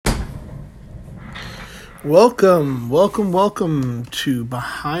Welcome to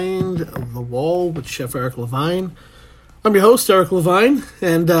Behind the Wall with Chef Eric Levine. I'm your host, Eric Levine,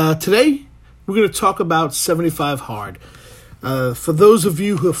 and today we're going to talk about 75 Hard. For those of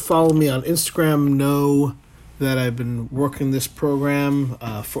you who have followed me on Instagram know that I've been working this program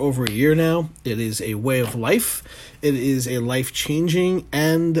for over a year now. It is a way of life. It is a life-changing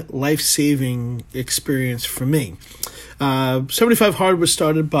and life-saving experience for me. 75 Hard was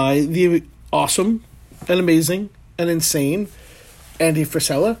started by the awesome and amazing and insane Andy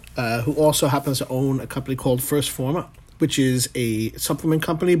Frisella, who also happens to own a company called First Form, which is a supplement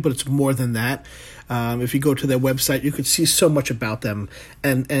company, but it's more than that. If you go to their website, you could see so much about them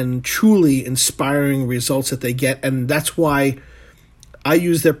and truly inspiring results that they get. And that's why I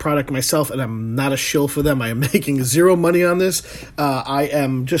use their product myself, and I'm not a shill for them. I am making zero money on this. I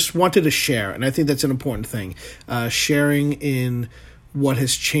am just wanted to share, and I think that's an important thing. Sharing in what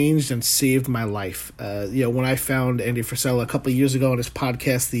has changed and saved my life. When I found Andy Frisella a couple of years ago on his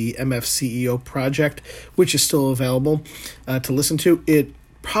podcast, the MFCEO Project, which is still available to listen to, it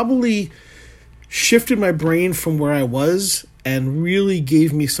probably shifted my brain from where I was and really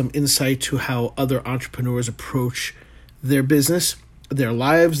gave me some insight to how other entrepreneurs approach their business, their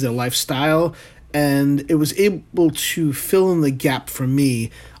lives, their lifestyle, and it was able to fill in the gap for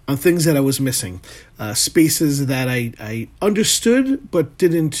me on things that I was missing, spaces that I understood but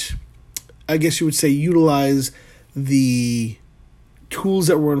didn't, I guess you would say, utilize the tools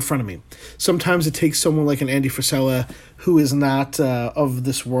that were in front of me. Sometimes it takes someone like an Andy Frisella, who is not of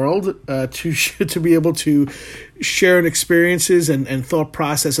this world, to be able to share experiences and thought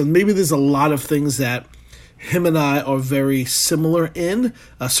process. And maybe there's a lot of things that him and I are very similar in,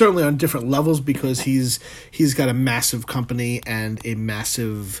 certainly on different levels, because he's got a massive company and a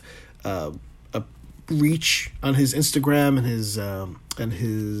massive reach on his Instagram and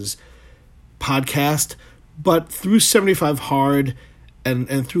his podcast. But through 75 Hard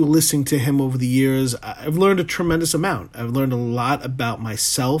and through listening to him over the years, I've learned a tremendous amount. I've learned a lot about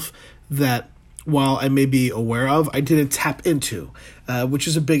myself that, while I may be aware of, I didn't tap into, which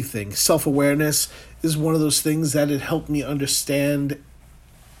is a big thing. Self-awareness is one of those things that it helped me understand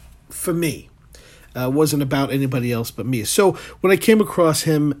for me. Wasn't about anybody else but me. So when I came across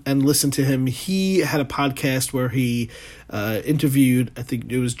him and listened to him, he had a podcast where he interviewed, I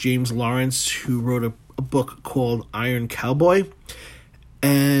think it was James Lawrence, who wrote a book called Iron Cowboy.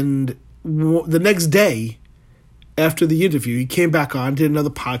 And the next day, after the interview, he came back on, did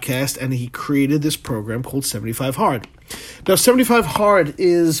another podcast, and he created this program called 75 Hard. Now, 75 Hard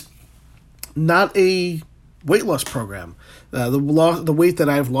is not a weight loss program. The weight that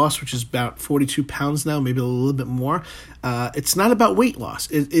I've lost, which is about 42 pounds now, maybe a little bit more, it's not about weight loss.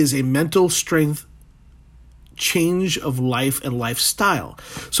 It is a mental strength change of life and lifestyle.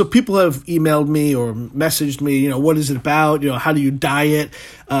 So people have emailed me or messaged me, what is it about? How do you diet?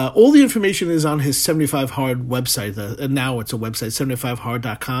 All the information is on his 75 Hard website, and now it's a website,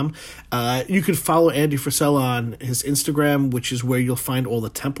 75hard.com. You can follow Andy Frisella on his Instagram, which is where you'll find all the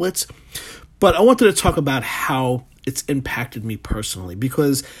templates. But I wanted to talk about how it's impacted me personally,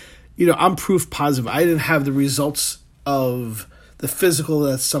 because, I'm proof positive. I didn't have the results of the physical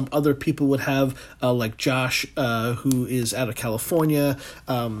that some other people would have, like Josh, who is out of California,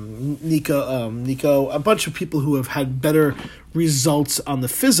 Nico, a bunch of people who have had better results on the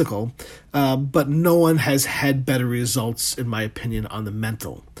physical, but no one has had better results, in my opinion, on the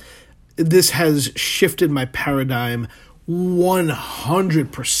mental. This has shifted my paradigm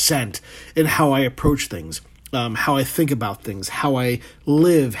 100% in how I approach things, how I think about things, how I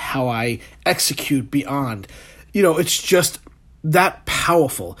live, how I execute beyond. It's just that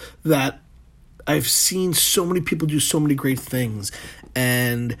powerful that I've seen so many people do so many great things,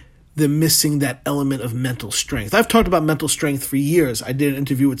 and they're missing that element of mental strength. I've talked about mental strength for years. I did an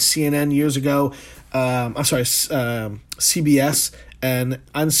interview with CNN years ago. CBS, and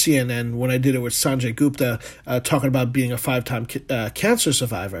on CNN when I did it with Sanjay Gupta, talking about being a 5-time cancer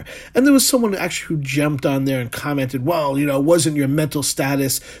survivor. And there was someone actually who jumped on there and commented, well, it wasn't your mental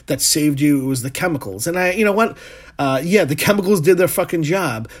status that saved you, it was the chemicals. And the chemicals did their fucking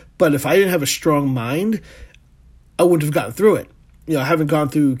job, but if I didn't have a strong mind, I wouldn't have gotten through it. I haven't gone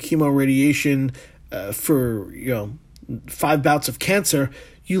through chemo radiation for 5 bouts of cancer.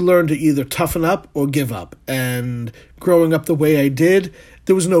 You learn to either toughen up or give up. And growing up the way I did,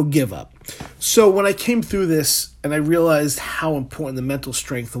 there was no give up. So when I came through this and I realized how important the mental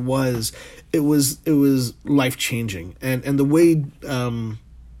strength was, it was life-changing. And the way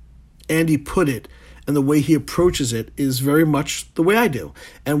Andy put it and the way he approaches it is very much the way I do.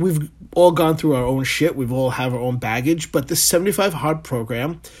 And we've all gone through our own shit. We've all have our own baggage. But this 75 Hard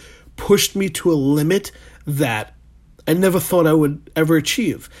program pushed me to a limit that I never thought I would ever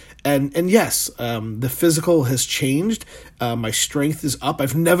achieve. And yes, the physical has changed. My strength is up.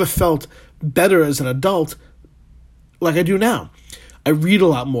 I've never felt better as an adult like I do now. I read a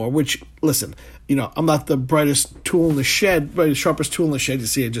lot more, which, listen, I'm not the brightest tool in the shed, sharpest tool in the shed. You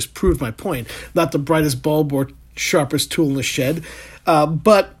see, I just proved my point. Not the brightest bulb or sharpest tool in the shed.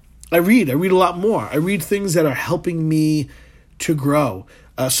 But I read a lot more. I read things that are helping me to grow.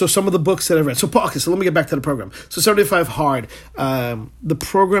 So some of the books that I've read. So let me get back to the program. So 75 Hard, the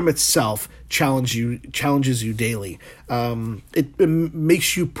program itself challenges you daily. It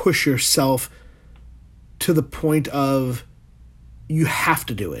makes you push yourself to the point of you have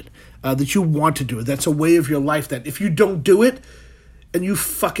to do it, that you want to do it. That's a way of your life that if you don't do it and you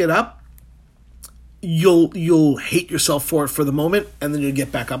fuck it up, you'll hate yourself for it for the moment, and then you'll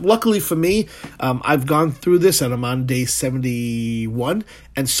get back up. Luckily for me, I've gone through this, and I'm on day 71,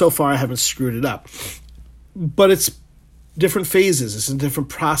 and so far I haven't screwed it up. But it's different phases, it's in different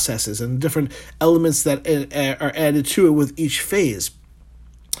processes, and different elements that are added to it with each phase.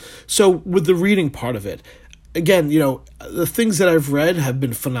 So with the reading part of it, again, the things that I've read have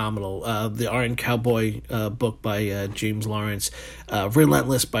been phenomenal. The Iron Cowboy book by James Lawrence,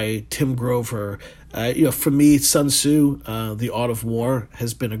 Relentless by Tim Grover. For me, Sun Tzu, The Art of War,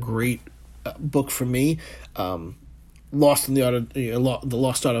 has been a great book for me. Lost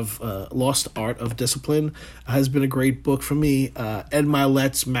Art of Discipline has been a great book for me. Ed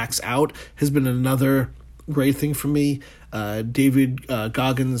Milet's Max Out has been another great thing for me. David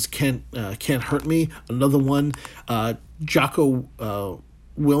Goggins' Can't Hurt Me, another one. Jocko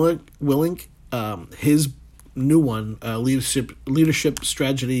Willink, his new one, Leadership,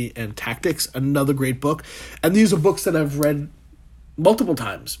 Strategy, and Tactics, another great book. And these are books that I've read multiple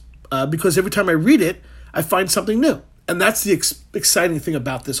times because every time I read it, I find something new. And that's the exciting thing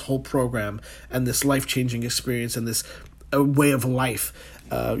about this whole program and this life-changing experience and this way of life.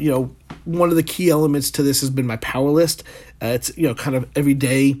 One of the key elements to this has been my power list. It's, kind of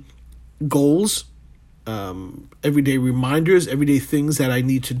everyday goals, everyday reminders, everyday things that I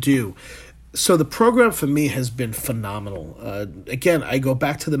need to do. So the program for me has been phenomenal. Again, I go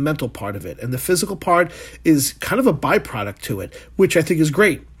back to the mental part of it, and the physical part is kind of a byproduct to it, which I think is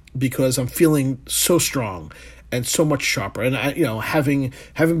great because I'm feeling so strong and so much sharper. And I, having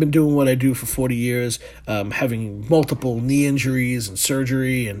been doing what I do for 40 years, having multiple knee injuries and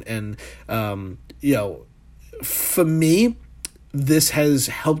surgery, and for me, this has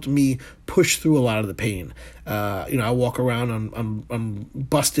helped me push through a lot of the pain. I walk around on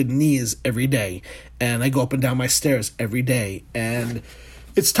busted knees every day, and I go up and down my stairs every day, and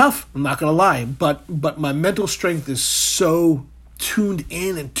it's tough. I'm not gonna lie, but my mental strength is so tuned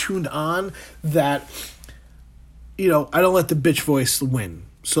in and tuned on that I don't let the bitch voice win.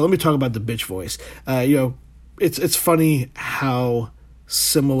 So let me talk about the bitch voice. It's funny how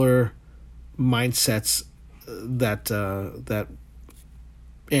similar mindsets that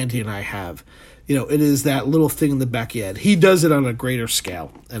Andy and I have. It is that little thing in the back of your head. He does it on a greater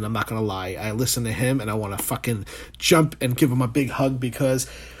scale, and I'm not gonna lie. I listen to him, and I want to fucking jump and give him a big hug because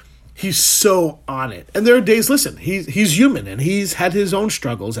he's so on it. And there are days, listen, he's human, and he's had his own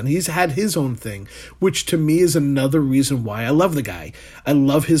struggles, and he's had his own thing, which to me is another reason why I love the guy. I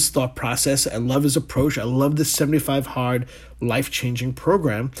love his thought process. I love his approach. I love this 75 Hard life-changing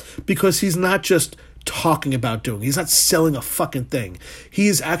program because he's not just talking about doing. He's not selling a fucking thing. He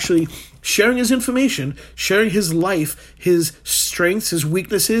is actually sharing his information, sharing his life, his strengths, his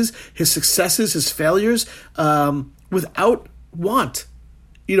weaknesses, his successes, his failures, without want.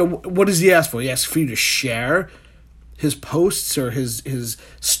 What does he ask for? He asks for you to share his posts or his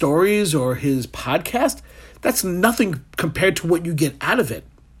stories or his podcast. That's nothing compared to what you get out of it.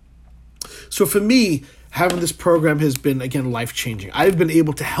 So for me, having this program has been, again, life-changing. I've been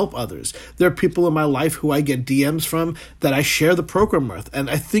able to help others. There are people in my life who I get DMs from that I share the program with, and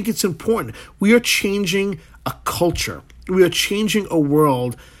I think it's important. We are changing a culture. We are changing a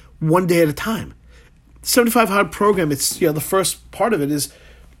world one day at a time. 75 Hard program, it's, the first part of it is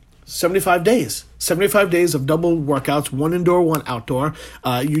 75 days. 75 days of double workouts, one indoor, one outdoor.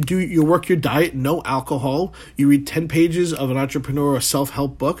 You work your diet, no alcohol. You read 10 pages of an entrepreneur or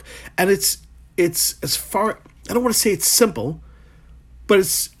self-help book, and it's as far, I don't want to say it's simple, but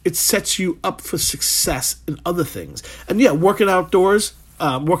it sets you up for success in other things. And working out outdoors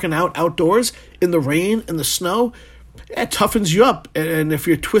in the rain, in the snow, it toughens you up. And if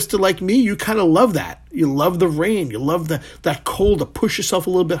you're twisted like me, you kind of love that. You love the rain. You love that cold to push yourself a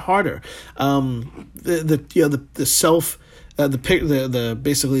little bit harder. The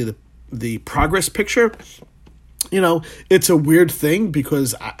progress picture. It's a weird thing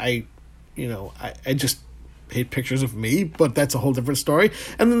because I hate pictures of me, but that's a whole different story.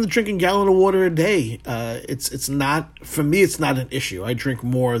 And then the drinking gallon of water a day. It's not, for me, it's not an issue. I drink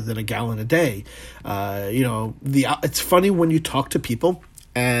more than a gallon a day. It's funny when you talk to people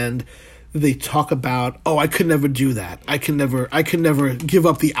and they talk about, oh, I could never do that. I can never give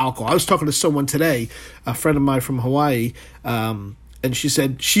up the alcohol. I was talking to someone today, a friend of mine from Hawaii, and she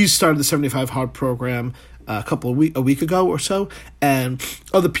said she started the 75 Hard program a week ago or so, and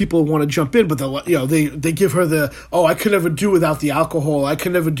other people want to jump in, but they give her the, oh, I could never do without the alcohol. I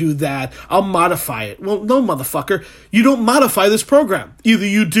can never do that. I'll modify it. Well, no, motherfucker, you don't modify this program. Either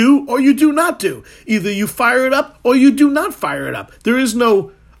you do or you do not do. Either you fire it up or you do not fire it up. There is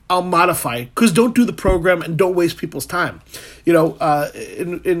no I'll modify it, because don't do the program and don't waste people's time.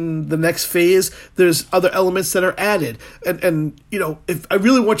 In the next phase, there's other elements that are added. And if I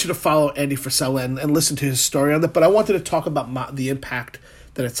really want you to follow Andy Frisella and listen to his story on that, but I wanted to talk about the impact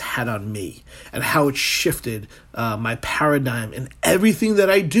that it's had on me and how it shifted my paradigm in everything that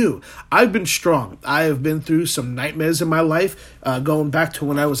I do. I've been strong. I have been through some nightmares in my life, going back to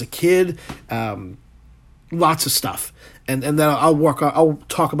when I was a kid, lots of stuff. And then I'll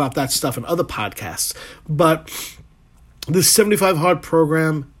talk about that stuff in other podcasts. But the 75 Hard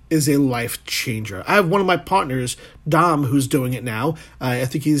program is a life changer. I have one of my partners, Dom, who's doing it now. I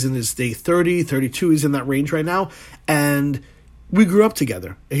think he's in his day 30, 32. He's in that range right now. And we grew up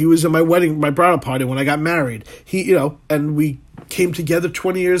together. He was at my wedding, my bridal party when I got married. And we came together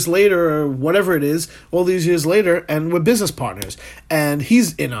 20 years later or whatever it is, all these years later, and we're business partners. And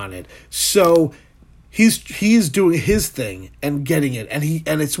he's in on it. So he's doing his thing and getting it, and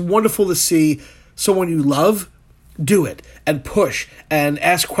it's wonderful to see someone you love do it and push and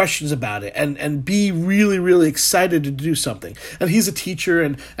ask questions about it and be really, really excited to do something. And he's a teacher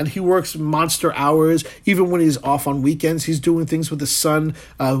and he works monster hours. Even when he's off on weekends, he's doing things with his son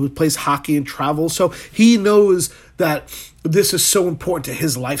who plays hockey and travels. So he knows that this is so important to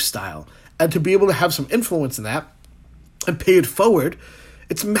his lifestyle, and to be able to have some influence in that and pay it forward,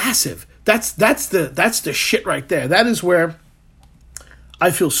 it's massive. That's the shit right there. That is where I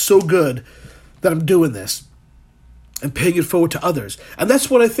feel so good that I'm doing this and paying it forward to others. And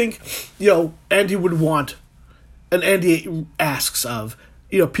that's what I think, Andy would want, and Andy asks of,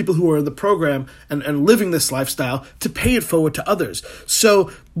 people who are in the program and living this lifestyle, to pay it forward to others.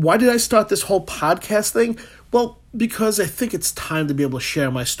 So why did I start this whole podcast thing? Well, because I think it's time to be able to share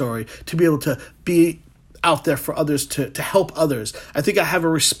my story, to be able to be out there for others, to help others. I think I have a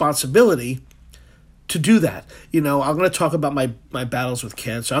responsibility to do that. I'm going to talk about my battles with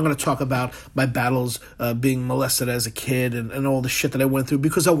cancer. I'm going to talk about my battles being molested as a kid and all the shit that I went through,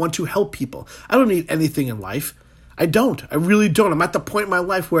 because I want to help people. I don't need anything in life. I don't. I really don't. I'm at the point in my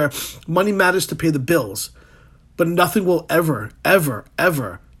life where money matters to pay the bills, but nothing will ever, ever,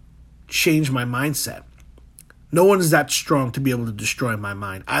 ever change my mindset. No one is that strong to be able to destroy my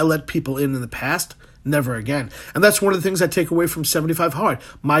mind. I let people in the past. Never again. And that's one of the things I take away from 75 Hard.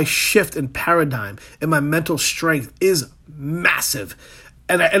 My shift in paradigm and my mental strength is massive.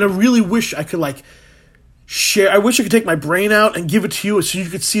 And I really wish I could share. I wish I could take my brain out and give it to you so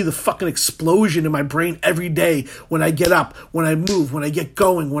you could see the fucking explosion in my brain every day when I get up, when I move, when I get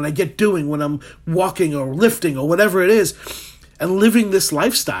going, when I get doing, when I'm walking or lifting or whatever it is, and living this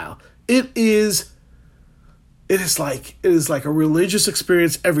lifestyle. It is like a religious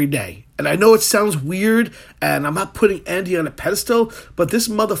experience every day. And I know it sounds weird, and I'm not putting Andy on a pedestal, but this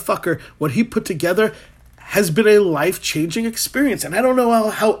motherfucker, what he put together, has been a life-changing experience. And I don't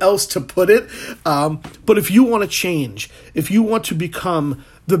know how else to put it, but if you want to change, if you want to become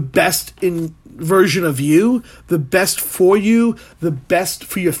the best version of you, the best for you, the best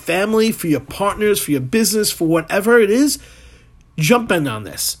for your family, for your partners, for your business, for whatever it is, jump in on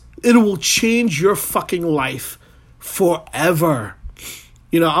this. It will change your fucking life forever.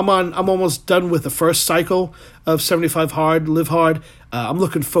 I'm almost done with the first cycle of 75 Hard, Live Hard. I'm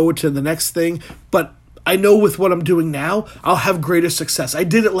looking forward to the next thing, but I know with what I'm doing now, I'll have greater success. I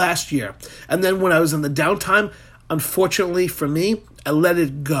did it last year, and then when I was in the downtime, unfortunately for me, I let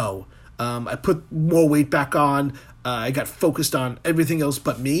it go. I put more weight back on. I got focused on everything else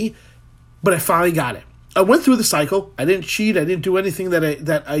but me, but I finally got it. I went through the cycle. I didn't cheat. I didn't do anything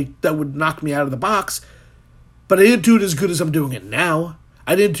that would knock me out of the box. But I didn't do it as good as I'm doing it now.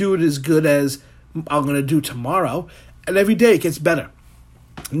 I didn't do it as good as I'm going to do tomorrow. And every day it gets better.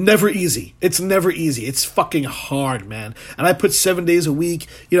 Never easy. It's never easy. It's fucking hard, man. And I put 7 days a week.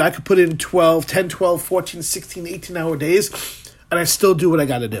 I could put in 10, 12, 14, 16, 18-hour days, and I still do what I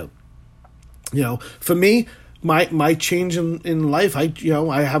got to do. For me, my change in life, I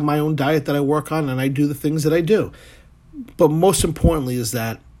have my own diet that I work on, and I do the things that I do. But most importantly is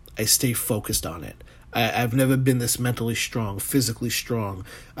that I stay focused on it. I've never been this mentally strong, physically strong,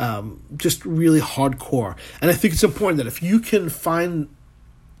 just really hardcore. And I think it's important that if you can find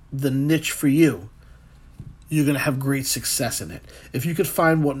the niche for you, you're going to have great success in it. If you could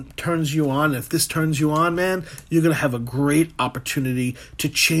find what turns you on, if this turns you on, man, you're going to have a great opportunity to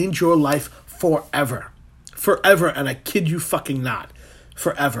change your life forever. Forever, and I kid you fucking not.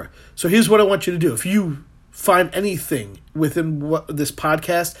 Forever. So here's what I want you to do. If you find anything within this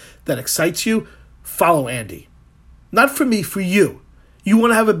podcast that excites you, follow Andy. Not for me, for you. You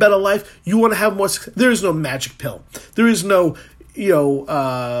want to have a better life? You want to have more success? There is no magic pill. There is no,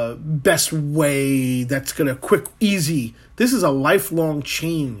 best way that's going to quick, easy. This is a lifelong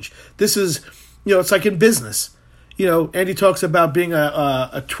change. This is, it's like in business. Andy talks about being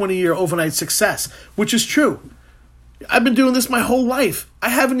a 20-year overnight success, which is true. I've been doing this my whole life. I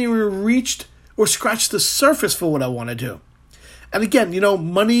haven't even reached or scratched the surface for what I want to do. And again,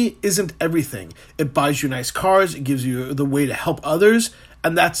 money isn't everything. It buys you nice cars. It gives you the way to help others.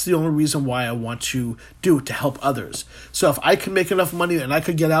 And that's the only reason why I want to do it, to help others. So if I can make enough money and I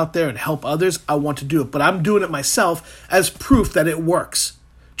could get out there and help others, I want to do it. But I'm doing it myself as proof that it works.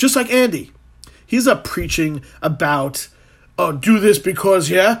 Just like Andy. He's not preaching about, do this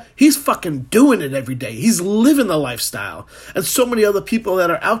because, he's fucking doing it every day. He's living the lifestyle. And so many other people that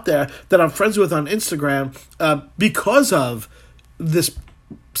are out there that I'm friends with on Instagram because of this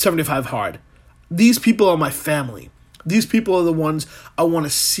 75 Hard. These people are my family. These people are the ones I want to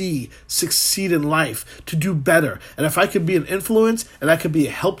see succeed in life, to do better. And if I could be an influence and I could be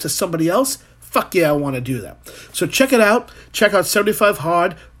a help to somebody else, fuck yeah, I want to do that. So check it out. Check out 75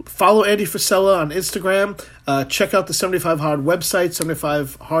 Hard. Follow Andy Frisella on Instagram. Check out the 75 Hard website,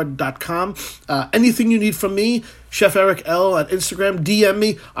 75hard.com. Anything you need from me, Chef Eric L on Instagram, DM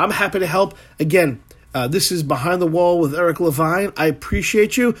me. I'm happy to help. Again, this is Behind the Wall with Eric Levine. I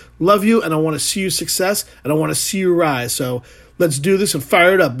appreciate you, love you, and I want to see you success, and I want to see you rise. So let's do this and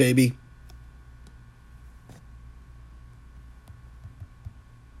fire it up, baby.